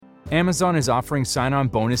Amazon is offering sign-on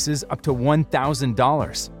bonuses up to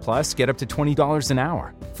 $1,000, plus get up to $20 an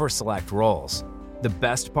hour for select roles. The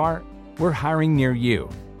best part? We're hiring near you.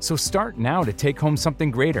 So start now to take home something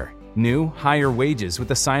greater. New, higher wages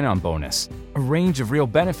with a sign-on bonus, a range of real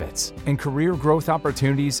benefits, and career growth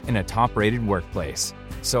opportunities in a top-rated workplace.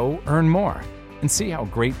 So earn more and see how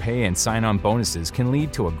great pay and sign-on bonuses can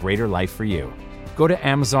lead to a greater life for you. Go to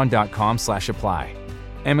amazon.com/apply.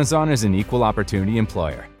 Amazon is an equal opportunity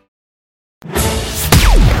employer.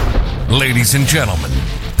 Ladies and gentlemen,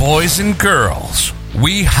 boys and girls,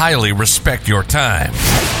 we highly respect your time.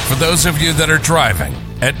 For those of you that are driving,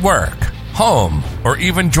 at work, home, or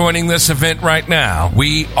even joining this event right now,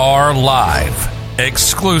 we are live,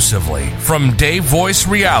 exclusively from Dave Voice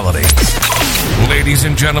Reality. Ladies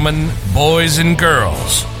and gentlemen, boys and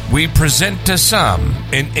girls, we present to some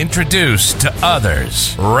and introduce to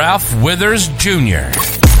others, Ralph Withers Jr.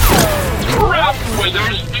 Ralph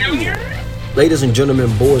Withers Jr. Ladies and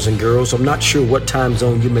gentlemen, boys and girls, I'm not sure what time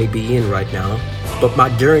zone you may be in right now, but my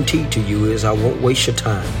guarantee to you is I won't waste your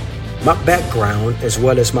time. My background, as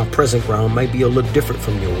well as my present ground, may be a little different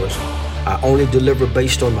from yours. I only deliver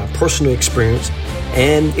based on my personal experience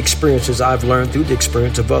and experiences I've learned through the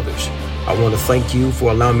experience of others. I want to thank you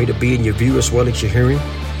for allowing me to be in your view as well as your hearing.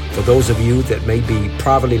 For those of you that may be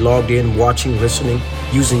privately logged in, watching, listening,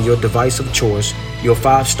 using your device of choice, your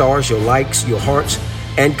 5 stars, your likes, your hearts,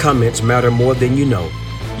 and comments matter more than you know.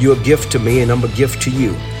 You're a gift to me, and I'm a gift to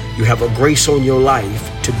you. You have a grace on your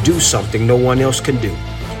life to do something no one else can do.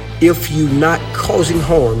 If you're not causing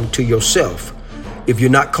harm to yourself, if you're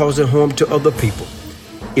not causing harm to other people,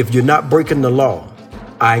 if you're not breaking the law,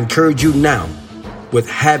 I encourage you now, with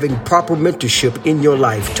having proper mentorship in your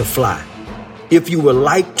life, to fly. If you would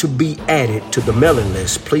like to be added to the mailing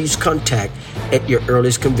list, please contact at your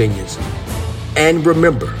earliest convenience. And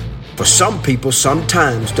remember, for some people,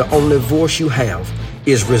 sometimes the only voice you have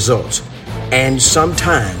is results. And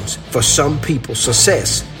sometimes, for some people,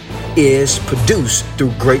 success is produced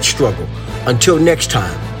through great struggle. Until next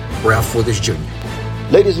time, Ralph Withers Jr.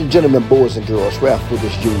 Ladies and gentlemen, boys and girls, Ralph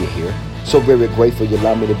Withers Jr. here. So very grateful you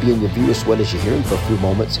allow me to be in your view as well as your hearing for a few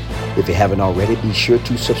moments. If you haven't already, be sure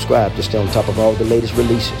to subscribe to stay on top of all the latest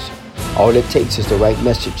releases. All it takes is the right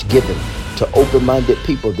message given to open-minded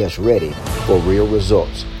people that's ready for real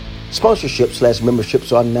results.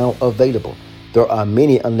 Sponsorships/memberships are now available. There are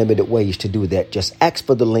many unlimited ways to do that. Just ask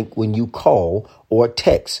for the link when you call or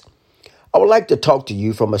text. I would like to talk to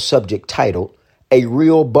you from a subject titled, A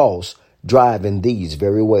Real Boss Driving These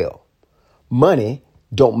Very Well. Money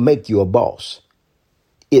don't make you a boss.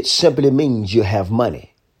 It simply means you have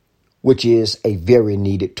money, which is a very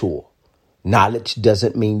needed tool. Knowledge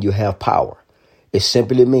doesn't mean you have power. It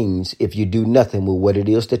simply means if you do nothing with what it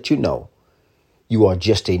is that you know, you are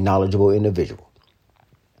just a knowledgeable individual.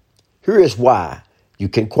 Here is why you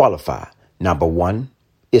can qualify. Number 1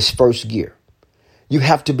 is first gear. You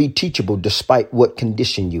have to be teachable despite what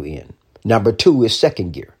condition you're in. Number 2 is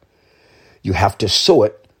second gear. You have to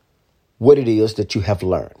sort what it is that you have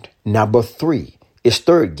learned. Number 3 is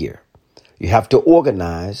third gear. You have to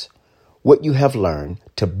organize what you have learned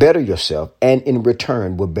to better yourself and in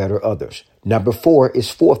return will better others. Number 4 is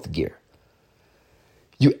fourth gear.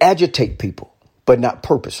 You agitate people, but not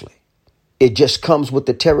purposely. It just comes with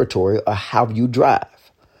the territory of how you drive.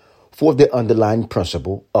 For the underlying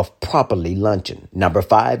principle of properly lunching. Number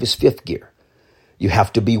 5 is fifth gear. You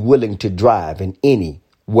have to be willing to drive in any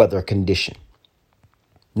weather condition.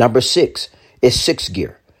 Number 6 is sixth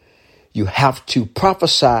gear. You have to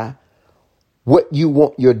prophesy what you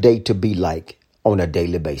want your day to be like on a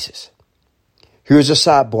daily basis. Here's a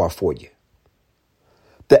sidebar for you.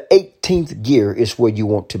 The 18th gear is where you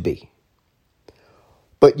want to be.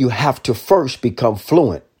 But you have to first become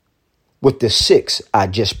fluent with the 6 I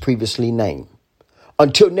just previously named.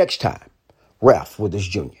 Until next time, Ralph Withers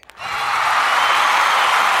Jr.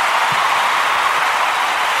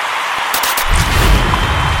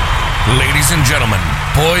 Ladies and gentlemen,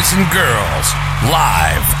 boys and girls,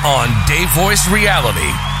 live on Dave Voice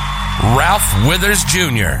Reality, Ralph Withers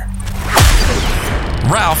Jr.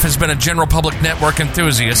 Ralph has been a general public network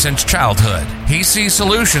enthusiast since childhood. He sees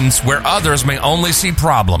solutions where others may only see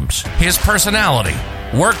problems. His personality,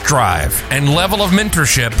 work drive, and level of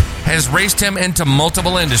mentorship has raced him into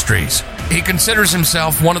multiple industries. He considers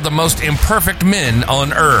himself one of the most imperfect men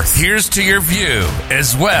on earth. Here's to your view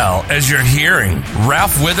as well as your hearing.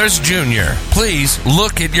 Ralph Withers Jr. Please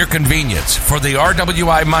look at your convenience for the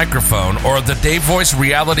RWI microphone or the Dave Voice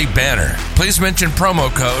Reality banner. Please mention promo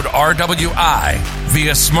code RWI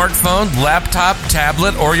via smartphone, laptop,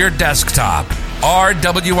 tablet, or your desktop.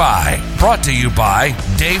 RWI, brought to you by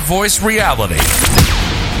Dave Voice Reality.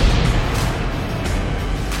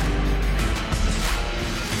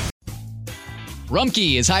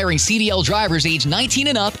 Rumpke is hiring CDL drivers age 19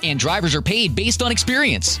 and up, and drivers are paid based on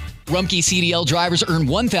experience. Rumpke CDL drivers earn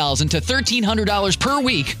 $1,000 to $1,300 per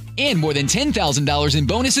week, and more than $10,000 in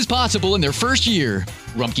bonuses possible in their first year.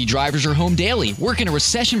 Rumpke drivers are home daily, work in a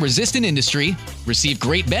recession-resistant industry, receive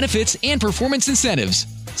great benefits and performance incentives.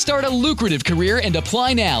 Start a lucrative career and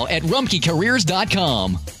apply now at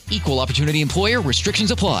rumpkecareers.com. Equal opportunity employer.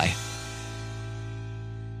 Restrictions apply.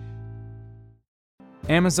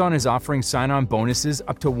 Amazon is offering sign-on bonuses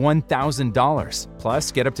up to $1,000,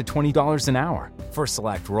 plus get up to $20 an hour for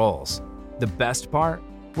select roles. The best part?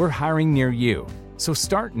 We're hiring near you. So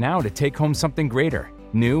start now to take home something greater.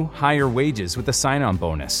 New, higher wages with a sign-on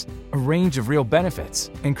bonus, a range of real benefits,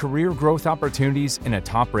 and career growth opportunities in a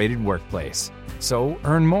top-rated workplace. So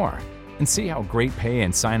earn more and see how great pay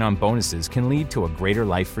and sign-on bonuses can lead to a greater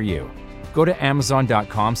life for you. Go to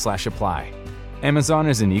amazon.com/apply. Amazon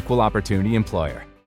is an equal opportunity employer.